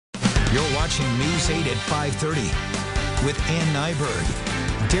You're watching News 8 at 5:30 with Ann Nyberg,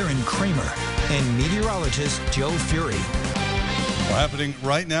 Darren Kramer, and meteorologist Joe Fury. Well, happening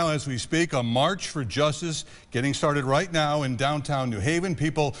right now as we speak, a march for justice getting started right now in downtown New Haven.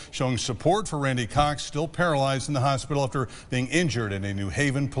 People showing support for Randy Cox, still paralyzed in the hospital after being injured in a New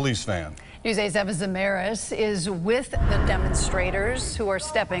Haven police van. News 8's Eva Zamaris is with the demonstrators who are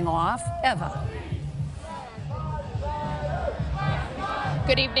stepping off. Eva.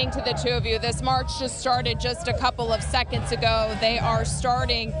 Good evening to the two of you. This march just started just a couple of seconds ago. They are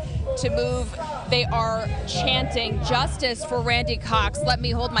starting to move. They are chanting justice for Randy Cox. Let me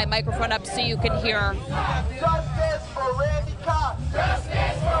hold my microphone up so you can hear. Justice for Randy Cox.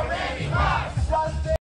 Justice for